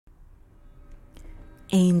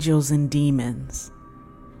angels and demons,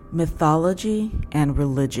 mythology and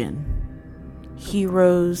religion,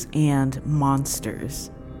 heroes and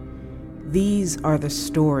monsters. These are the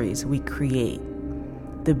stories we create,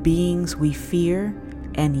 the beings we fear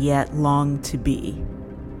and yet long to be.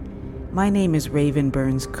 My name is Raven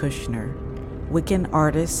Burns Kushner, Wiccan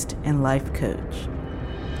artist and life coach.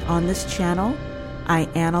 On this channel, I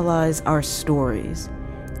analyze our stories,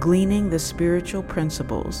 gleaning the spiritual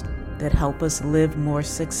principles that help us live more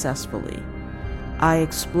successfully. I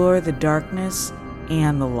explore the darkness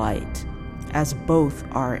and the light, as both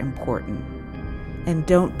are important. And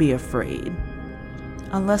don't be afraid,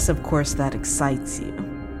 unless of course that excites you.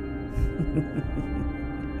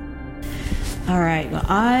 All right, well,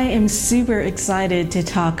 I am super excited to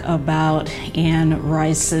talk about Anne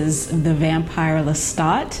Rice's The Vampire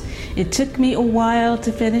Lestat. It took me a while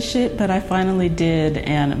to finish it, but I finally did,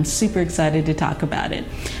 and I'm super excited to talk about it.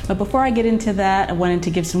 But before I get into that, I wanted to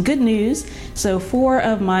give some good news. So 4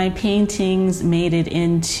 of my paintings made it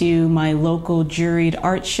into my local juried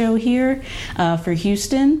art show here for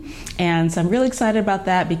Houston. And so I'm really excited about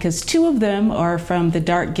that because 2 of them are from the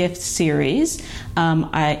Dark Gift series.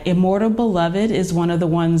 Immortal Beloved is one of the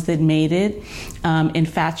ones that made it.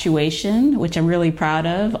 Infatuation, which I'm really proud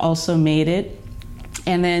of, also made it.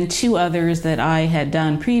 And then 2 others that I had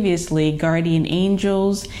done previously, Guardian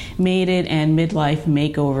Angels made it and Midlife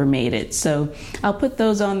Makeover made it. So I'll put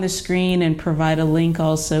those on the screen and provide a link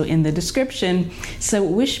also in the description. So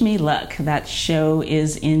wish me luck. That show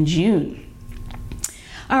is in June.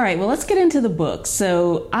 All right, well, let's get into the book.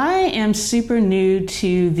 So I am super new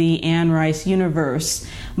to the Anne Rice universe.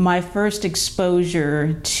 My first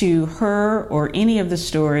exposure to her or any of the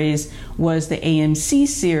stories was the AMC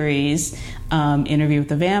series, Interview with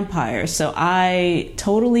the Vampire. So I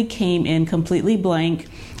totally came in completely blank.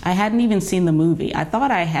 I hadn't even seen the movie. I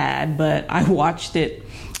thought I had, but I watched it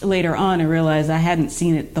later on and realized I hadn't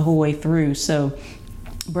seen it the whole way through. So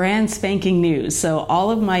brand spanking new. So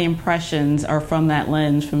all of my impressions are from that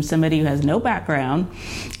lens, from somebody who has no background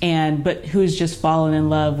but who's just fallen in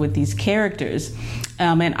love with these characters.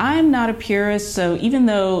 And I'm not a purist, so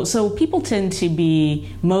people tend to be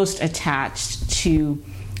most attached to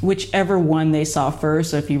whichever one they saw first.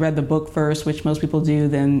 So if you read the book first, which most people do,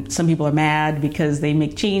 then some people are mad because they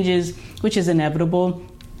make changes, which is inevitable.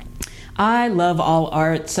 I love all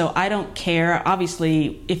art, so I don't care.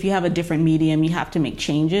 Obviously, if you have a different medium, you have to make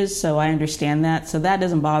changes, so I understand that. So that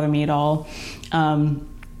doesn't bother me at all.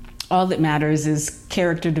 All that matters is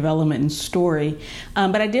character development and story.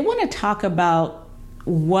 But I did want to talk about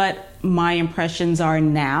what my impressions are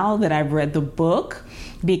now that I've read the book,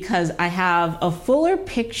 because I have a fuller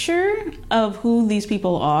picture of who these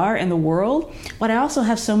people are in the world, but I also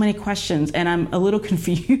have so many questions and I'm a little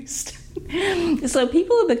confused. So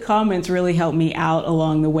people in the comments really helped me out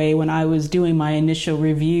along the way when I was doing my initial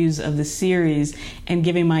reviews of the series and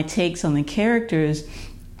giving my takes on the characters,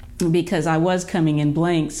 because I was coming in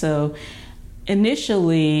blank. So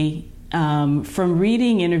initially, from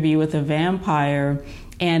reading Interview with a Vampire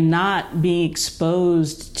and not being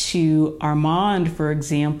exposed to Armand, for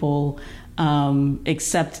example,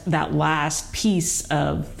 except that last piece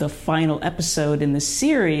of the final episode in the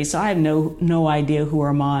series. So I have no idea who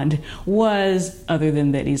Armand was, other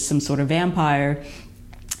than that he's some sort of vampire.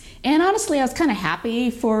 And honestly, I was kind of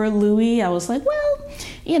happy for Louis. I was like,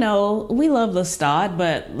 well, we love Lestat,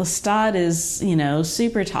 but Lestat is,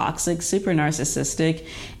 super toxic, super narcissistic.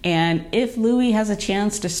 And if Louis has a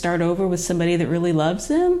chance to start over with somebody that really loves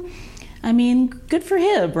him, I mean, good for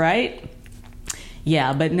him, right?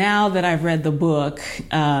 Yeah, but now that I've read the book,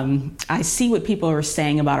 I see what people are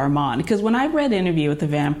saying about Armand. Because when I read Interview with the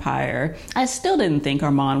Vampire, I still didn't think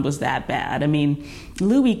Armand was that bad. I mean,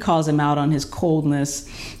 Louis calls him out on his coldness,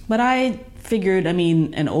 but I figured,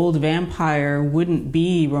 an old vampire wouldn't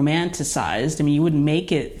be romanticized. You wouldn't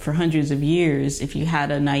make it for hundreds of years if you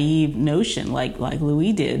had a naive notion like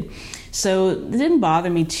Louis did. So it didn't bother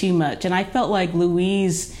me too much. And I felt like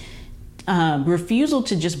Louis' refusal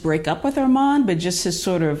to just break up with Armand, but just his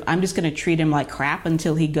sort of, I'm just going to treat him like crap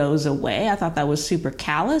until he goes away. I thought that was super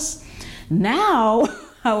callous. Now,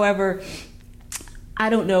 however, I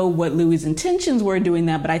don't know what Louis' intentions were doing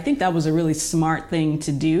that, but I think that was a really smart thing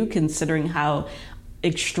to do, considering how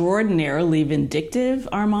extraordinarily vindictive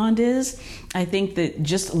Armand is. I think that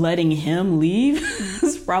just letting him leave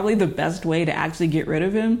is probably the best way to actually get rid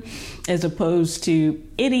of him, as opposed to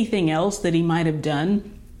anything else that he might have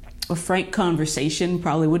done. A frank conversation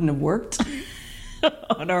probably wouldn't have worked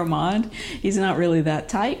on Armand. He's not really that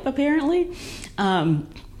type, apparently.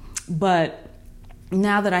 But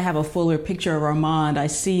now that I have a fuller picture of Armand, I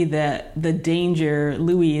see that the danger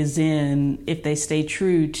Louis is in if they stay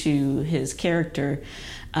true to his character.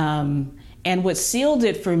 And what sealed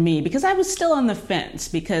it for me, because I was still on the fence,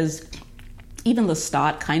 because even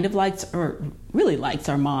Lestat kind of likes, or really likes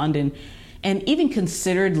Armand, and even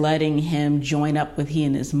considered letting him join up with he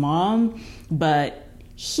and his mom. But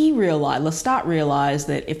Lestat realized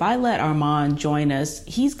that if I let Armand join us,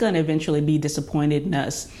 he's going to eventually be disappointed in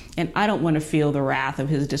us. And I don't want to feel the wrath of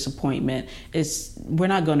his disappointment. We're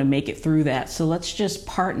not going to make it through that. So let's just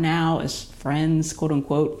part now as friends, quote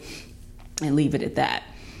unquote, and leave it at that.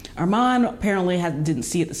 Armand apparently didn't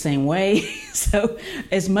see it the same way. So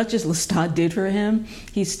as much as Lestat did for him,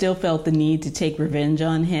 he still felt the need to take revenge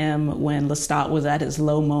on him when Lestat was at his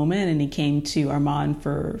low moment and he came to Armand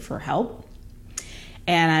for help.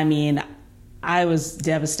 And I mean, I was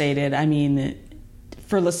devastated. I mean,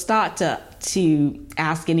 for Lestat to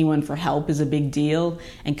ask anyone for help is a big deal.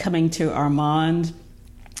 And coming to Armand,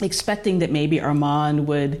 expecting that maybe Armand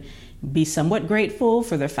would be somewhat grateful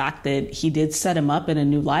for the fact that he did set him up in a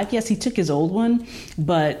new life. Yes, he took his old one,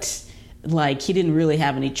 but like he didn't really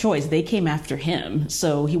have any choice. They came after him,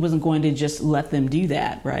 so he wasn't going to just let them do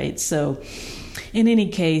that, right? So in any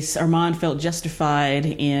case, Armand felt justified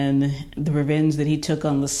in the revenge that he took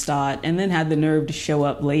on Lestat, and then had the nerve to show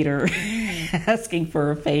up later asking for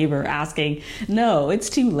a favor, no, it's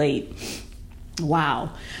too late.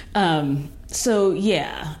 Wow. So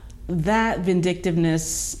yeah, that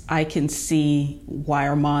vindictiveness, I can see why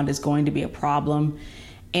Armand is going to be a problem.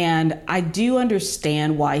 And I do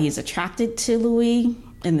understand why he's attracted to Louis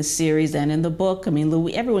in the series and in the book. I mean,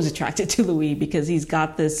 everyone's attracted to Louis because he's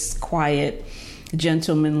got this quiet,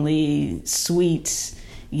 gentlemanly, sweet,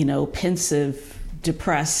 pensive,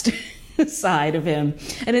 depressed side of him.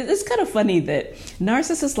 And it's kind of funny that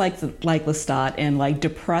narcissists like Lestat and like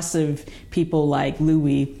depressive people like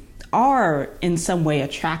Louis are in some way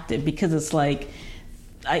attractive, because it's like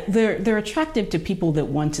they're attractive to people that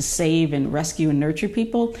want to save and rescue and nurture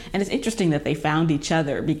people. And it's interesting that they found each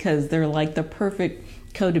other, because they're like the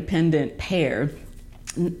perfect codependent pair.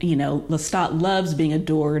 Lestat loves being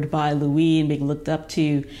adored by Louis and being looked up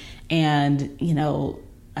to, and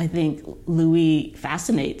I think Lestat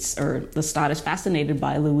is fascinated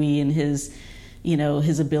by Louis and his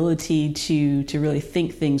ability to really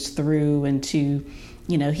think things through, and to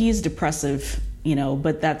he's depressive,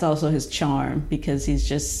 but that's also his charm, because he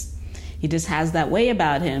just has that way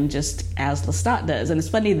about him, just as Lestat does. And it's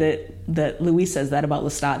funny that Louis says that about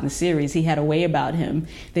Lestat in the series. He had a way about him.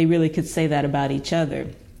 They really could say that about each other.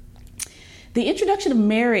 The introduction of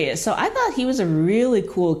Marius. So I thought he was a really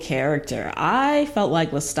cool character. I felt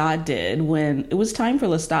like Lestat did. When it was time for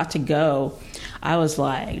Lestat to go, I was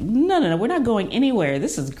like, no, we're not going anywhere.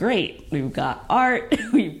 This is great. We've got art.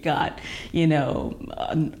 We've got,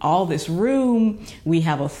 all this room. We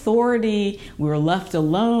have authority. We were left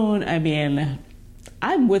alone. I mean,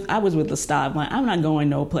 I was with Lestat. I'm like, I'm not going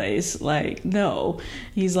no place. Like, no.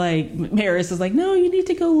 He's like, Marius is like, no, you need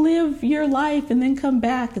to go live your life and then come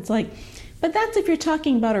back. It's like, but that's if you're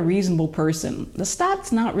talking about a reasonable person.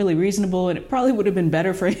 Lestat's not really reasonable, and it probably would have been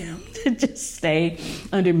better for him to just stay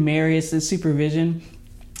under Marius's supervision,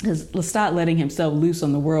 because Lestat letting himself loose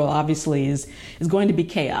on the world obviously is going to be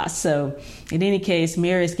chaos. So in any case,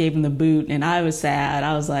 Marius gave him the boot, and I was sad.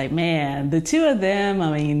 I was like, man, the two of them,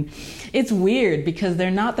 I mean, it's weird because they're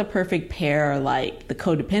not the perfect pair, like the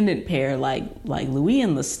codependent pair, like Louis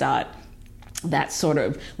and Lestat. That sort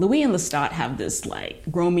of, Louis and Lestat have this like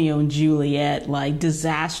Romeo and Juliet, like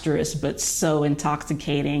disastrous but so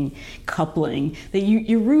intoxicating coupling that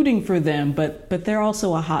you're rooting for them, but they're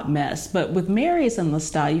also a hot mess. But with Marius and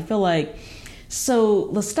Lestat, you feel like, so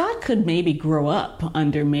Lestat could maybe grow up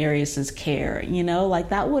under Marius's care, like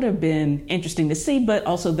that would have been interesting to see, but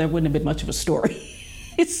also there wouldn't have been much of a story.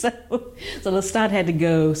 So Lestat had to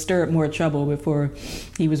go stir up more trouble before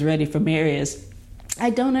he was ready for Marius. I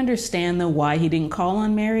don't understand though why he didn't call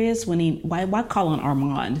on Marius why call on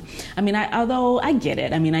Armand? I mean, although I get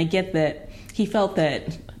it. I mean, I get that he felt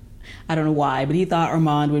that, I don't know why, but he thought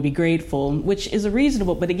Armand would be grateful, which is a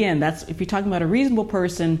reasonable, but again, that's, if you're talking about a reasonable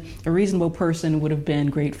person would have been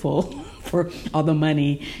grateful for all the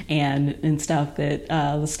money and stuff that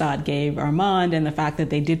Lestat gave Armand, and the fact that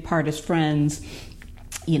they did part as friends,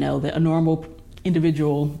 that a normal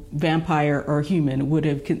individual vampire or human would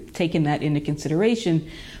have taken that into consideration,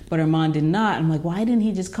 but Armand did not. I'm like, why didn't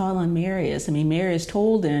he just call on Marius? I mean, Marius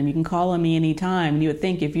told him, you can call on me anytime. And you would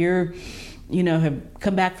think if you're, have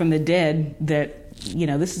come back from the dead, that,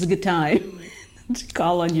 this is a good time to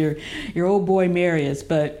call on your old boy Marius.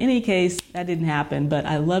 But in any case, that didn't happen. But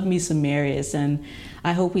I love me some Marius, and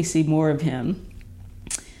I hope we see more of him.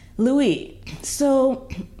 Louis. So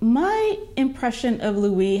my impression of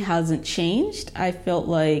Louis hasn't changed. I felt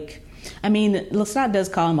like, I mean, Lestat does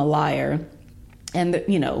call him a liar. And,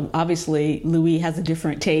 you know, obviously Louis has a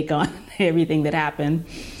different take on everything that happened.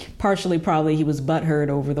 Partially, probably he was butthurt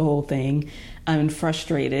over the whole thing and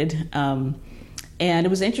frustrated. And it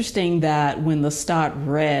was interesting that when Lestat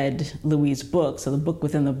read Louis' book, so the book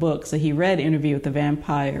within the book, so he read Interview with the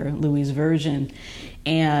Vampire, Louis' version,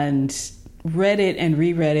 and read it and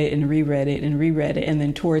reread it and reread it and reread it and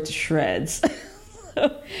then tore it to shreds.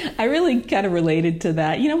 I really kind of related to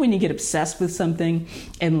that. You know, when you get obsessed with something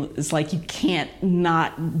and it's like you can't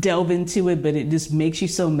not delve into it, but it just makes you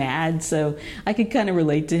so mad. So I could kind of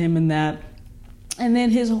relate to him in that. And then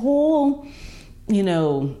his whole, you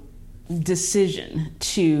know, decision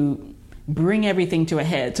to bring everything to a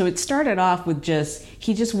head. So it started off with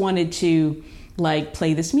he just wanted to like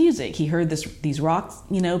play this music. He heard these rock,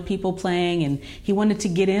 you know, people playing, and he wanted to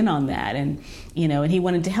get in on that, and you know, and he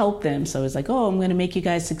wanted to help them. So it's like, oh, I'm going to make you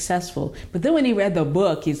guys successful. But then when he read the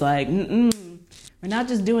book, he's like, we're not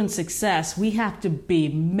just doing success. We have to be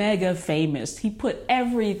mega famous. He put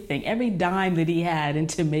everything, every dime that he had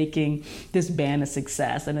into making this band a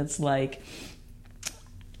success. And it's like,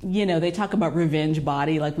 you know, they talk about revenge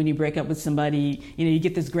body, like when you break up with somebody, you know, you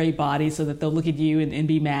get this great body so that they'll look at you and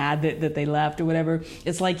be mad that they left or whatever.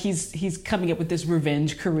 It's like he's coming up with this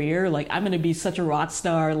revenge career. Like, I'm going to be such a rock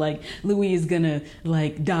star. Like, Louis is going to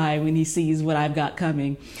like die when he sees what I've got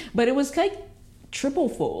coming. But it was like triple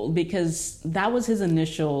fold because that was his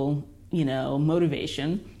initial, you know,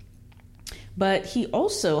 motivation. But he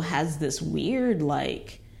also has this weird,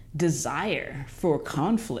 like, desire for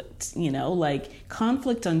conflict, you know, like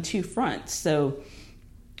conflict on two fronts. So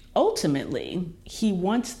ultimately, he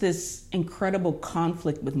wants this incredible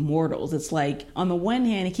conflict with mortals. It's like, on the one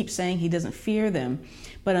hand, he keeps saying he doesn't fear them,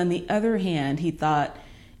 but on the other hand, he thought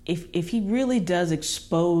if he really does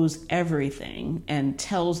expose everything and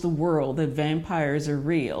tells the world that vampires are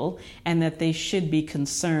real and that they should be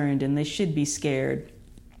concerned and they should be scared,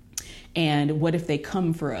 and what if they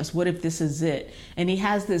come for us? What if this is it? And he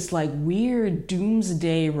has this like weird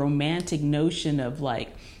doomsday romantic notion of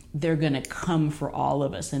like, they're going to come for all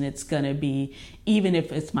of us. And it's going to be, even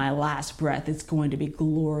if it's my last breath, it's going to be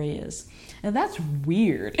glorious. And that's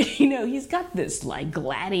weird. You know, he's got this like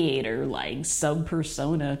gladiator, like sub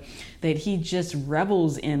persona that he just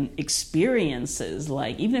revels in experiences.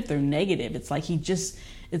 Like, even if they're negative, it's like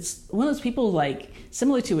it's one of those people like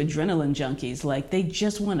similar to adrenaline junkies, like they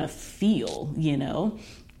just want to feel, you know?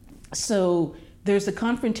 So there's a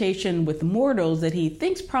confrontation with mortals that he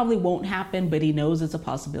thinks probably won't happen, but he knows it's a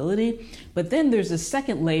possibility. But then there's a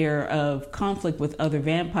second layer of conflict with other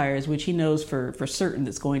vampires, which he knows for certain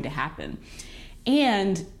that's going to happen.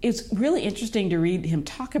 And it's really interesting to read him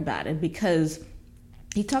talk about it because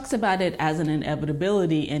he talks about it as an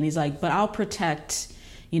inevitability, and he's like, but I'll protect,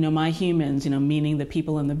 you know, my humans, you know, meaning the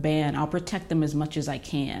people in the band, I'll protect them as much as I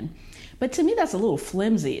can. But to me, that's a little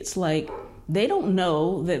flimsy. It's like, they don't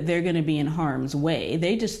know that they're going to be in harm's way.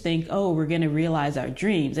 They just think, oh, we're going to realize our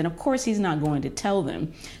dreams. And of course, he's not going to tell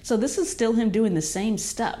them. So this is still him doing the same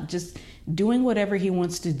stuff, just doing whatever he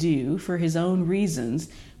wants to do for his own reasons,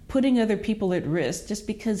 putting other people at risk just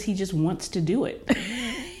because he just wants to do it.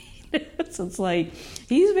 So it's like,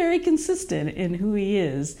 he's very consistent in who he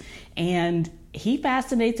is. And he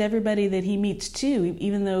fascinates everybody that he meets too,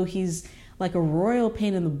 even though he's like a royal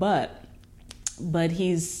pain in the butt. But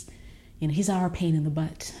he's, you know, he's our pain in the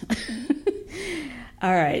butt.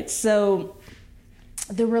 All right, so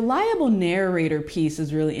the reliable narrator piece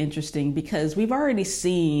is really interesting because we've already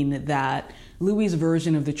seen that Louis'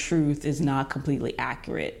 version of the truth is not completely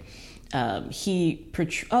accurate.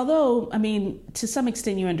 Although, I mean, to some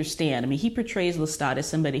extent you understand. I mean, he portrays Lestat as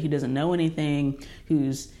somebody who doesn't know anything,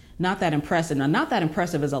 who's not that impressive. Now, not that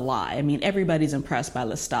impressive is a lie. I mean, everybody's impressed by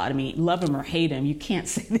Lestat. I mean, love him or hate him, you can't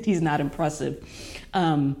say that he's not impressive.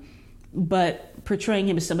 But portraying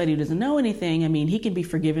him as somebody who doesn't know anything, I mean, he can be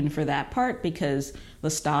forgiven for that part because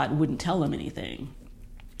Lestat wouldn't tell him anything.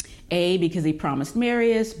 Because he promised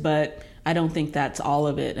Marius, but I don't think that's all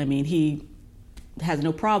of it. I mean, he has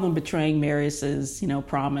no problem betraying Marius's, you know,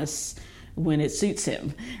 promise when it suits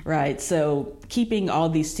him, right? So keeping all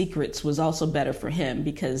these secrets was also better for him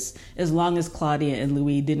because as long as Claudia and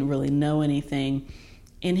Louis didn't really know anything,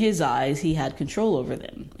 in his eyes, he had control over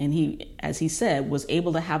them. And he, as he said, was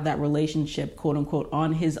able to have that relationship, quote unquote,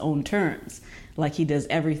 on his own terms, like he does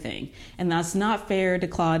everything. And that's not fair to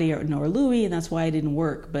Claudia nor Louis, and that's why it didn't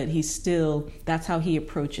work. But that's how he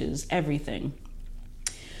approaches everything.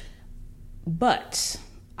 But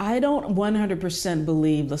I don't 100%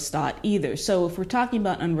 believe Lestat either. So if we're talking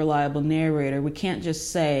about unreliable narrator, we can't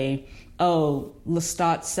just say, oh,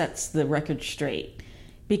 Lestat sets the record straight.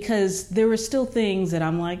 Because there were still things that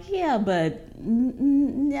I'm like, yeah, but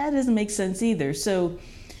that doesn't make sense either. So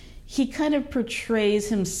he kind of portrays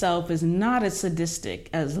himself as not as sadistic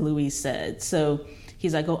as Louis said. So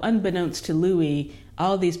he's like, oh, unbeknownst to Louis,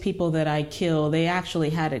 all these people that I kill, they actually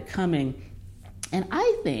had it coming. And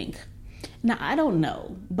I think, now I don't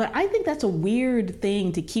know, but I think that's a weird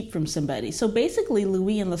thing to keep from somebody. So basically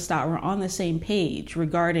Louis and Lestat were on the same page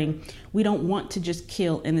regarding we don't want to just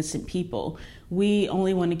kill innocent people. We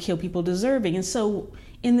only want to kill people deserving. And so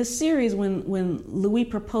in the series, when Louis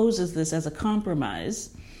proposes this as a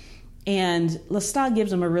compromise, and Lestat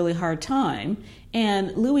gives him a really hard time,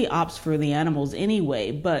 and Louis opts for the animals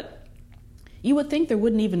anyway, but you would think there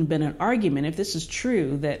wouldn't even been an argument if this is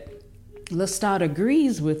true, that Lestat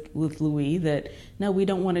agrees with Louis that, no, we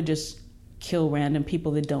don't want to just kill random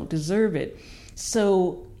people that don't deserve it.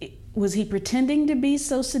 So was he pretending to be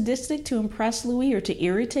so sadistic to impress Louis or to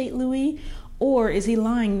irritate Louis? Or is he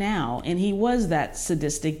lying now and he was that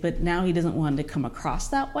sadistic, but now he doesn't want to come across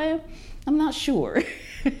that way? I'm not sure.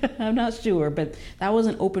 I'm not sure, but that was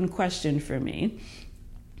an open question for me.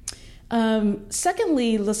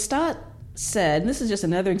 Secondly, Lestat said, this is just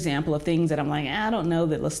another example of things that I'm like, I don't know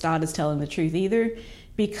that Lestat is telling the truth either,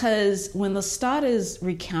 because when Lestat is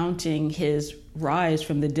recounting his rise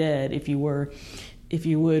from the dead, if you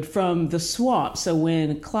would, from the swamp. So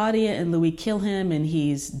when Claudia and Louis kill him and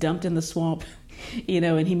he's dumped in the swamp,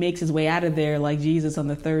 and he makes his way out of there like Jesus on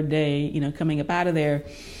the third day, coming up out of there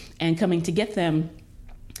and coming to get them,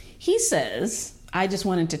 he says, I just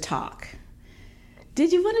wanted to talk.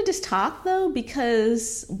 Did you want to just talk though?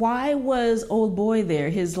 Because why was old boy there?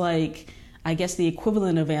 His I guess the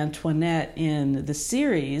equivalent of Antoinette in the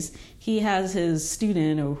series. He has his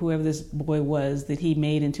student or whoever this boy was that he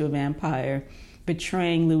made into a vampire,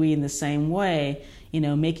 betraying Louis in the same way,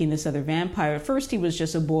 making this other vampire. At first he was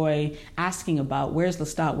just a boy asking about where's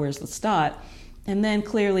Lestat? And then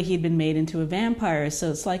clearly he'd been made into a vampire. So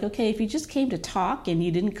it's like, okay, if you just came to talk and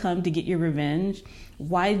you didn't come to get your revenge,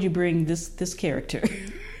 why did you bring this character?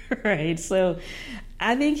 Right? So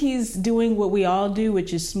I think he's doing what we all do,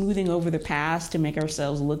 which is smoothing over the past to make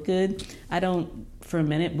ourselves look good. I don't for a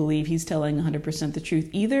minute believe he's telling 100% the truth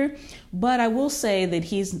either, but I will say that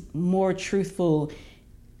he's more truthful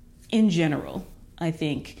in general, I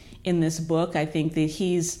think, in this book. I think that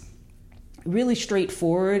he's really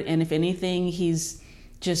straightforward, and if anything, he's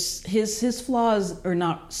just his flaws are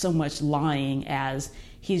not so much lying as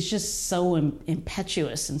he's just so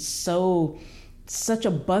impetuous and such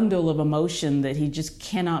a bundle of emotion that he just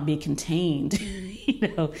cannot be contained,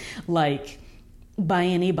 by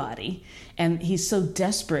anybody. And he's so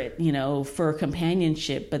desperate, for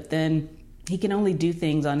companionship, but then he can only do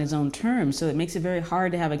things on his own terms. So it makes it very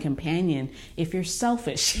hard to have a companion if you're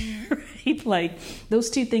selfish, right?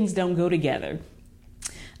 Those two things don't go together.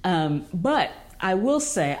 But I will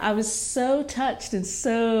say I was so touched and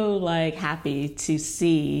so happy to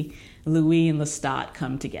see Louis and Lestat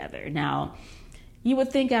come together. Now, you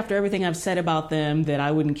would think after everything I've said about them that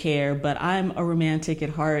I wouldn't care, but I'm a romantic at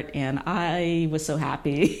heart, and I was so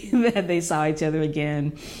happy that they saw each other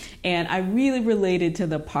again. And I really related to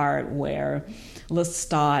the part where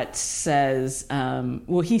Lestat says,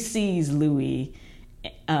 he sees Louis.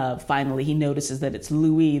 Finally, he notices that it's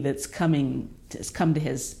Louis that's come to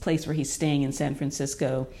his place where he's staying in San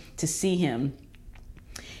Francisco to see him.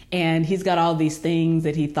 And he's got all these things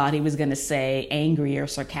that he thought he was going to say, angry or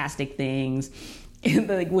sarcastic things.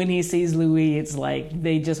 And when he sees Louis, it's like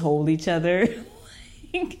they just hold each other.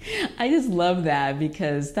 I just love that,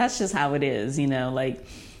 because that's just how it is,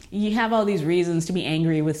 you have all these reasons to be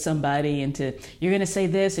angry with somebody and you're going to say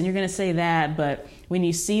this and you're going to say that. But when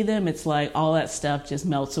you see them, it's like all that stuff just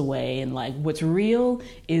melts away. And what's real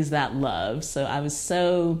is that love. So I was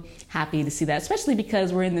so happy to see that, especially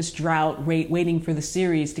because we're in this drought waiting for the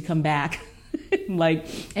series to come back.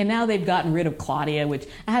 And now they've gotten rid of Claudia, which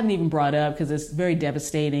I haven't even brought up because it's very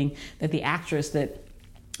devastating that the actress that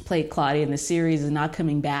played Claudia in the series is not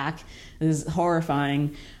coming back. It is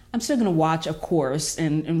horrifying. I'm still going to watch, of course,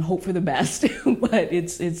 and hope for the best, but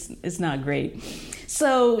it's not great.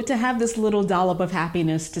 So to have this little dollop of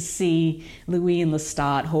happiness to see Louis and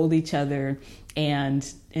Lestat hold each other and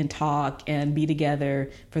talk and be together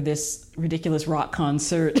for this ridiculous rock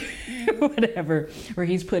concert, whatever, where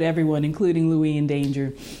he's put everyone, including Louis, in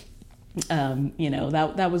danger.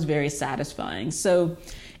 That was very satisfying. So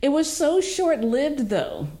it was so short-lived,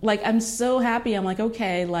 though. I'm so happy. I'm like,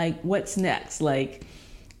 okay, what's next?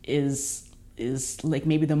 Is is like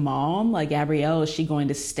maybe the mom, like Gabrielle, is she going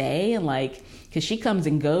to stay? And like, because she comes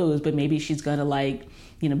and goes, but maybe she's going to like,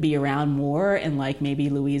 be around more, and like maybe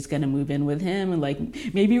Louis is going to move in with him, and like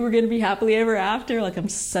maybe we're going to be happily ever after. Like, I'm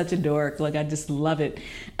such a dork. Like, I just love it.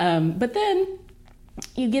 But then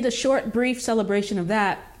you get a short, brief celebration of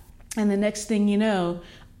that, and the next thing you know,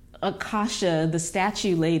 Akasha, the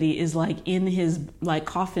statue lady, is like in his like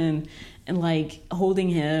coffin and like holding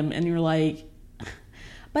him, and you're like,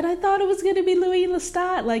 but I thought it was going to be Louis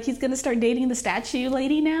Lestat. Like, he's going to start dating the statue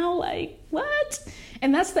lady now? Like, what?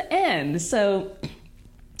 And that's the end. So,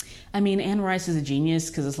 I mean, Anne Rice is a genius,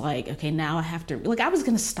 because it's like, okay, now I have to, like, I was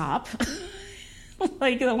going to stop.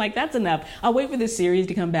 Like, I'm like, that's enough. I'll wait for this series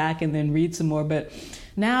to come back and then read some more. But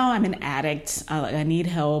now I'm an addict. I need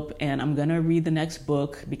help, and I'm going to read the next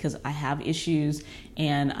book because I have issues,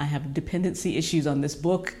 and I have dependency issues on this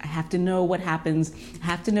book. I have to know what happens. I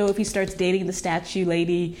have to know if he starts dating the statue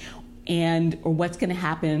lady or what's going to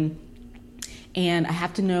happen. And I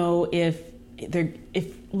have to know if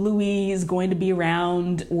Louis is going to be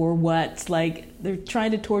around or what. Like, they're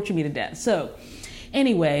trying to torture me to death. So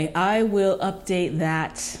anyway, I will update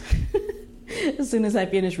that as soon as I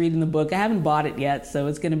finish reading the book. I haven't bought it yet, so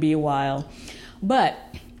it's going to be a while. But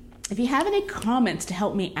if you have any comments to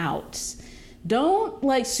help me out, don't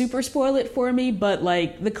like super spoil it for me, but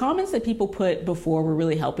like the comments that people put before were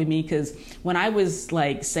really helping me, because when I was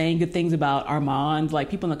like saying good things about Armand, like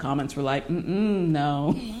people in the comments were like,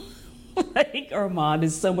 no. Like, Armand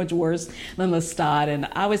is so much worse than Lestat, and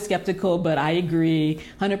I was skeptical, but I agree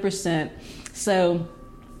 100%. So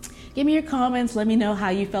give me your comments. Let me know how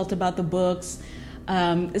you felt about the books.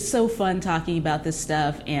 It's so fun talking about this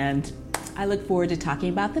stuff, and I look forward to talking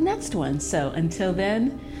about the next one. So until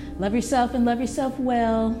then, love yourself and love yourself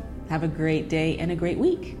well. Have a great day and a great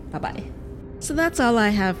week. Bye-bye. So that's all I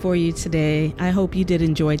have for you today. I hope you did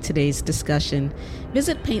enjoy today's discussion.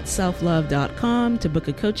 Visit paintselflove.com to book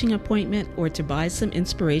a coaching appointment or to buy some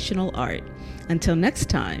inspirational art. Until next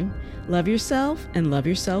time, love yourself and love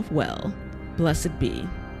yourself well. Blessed be.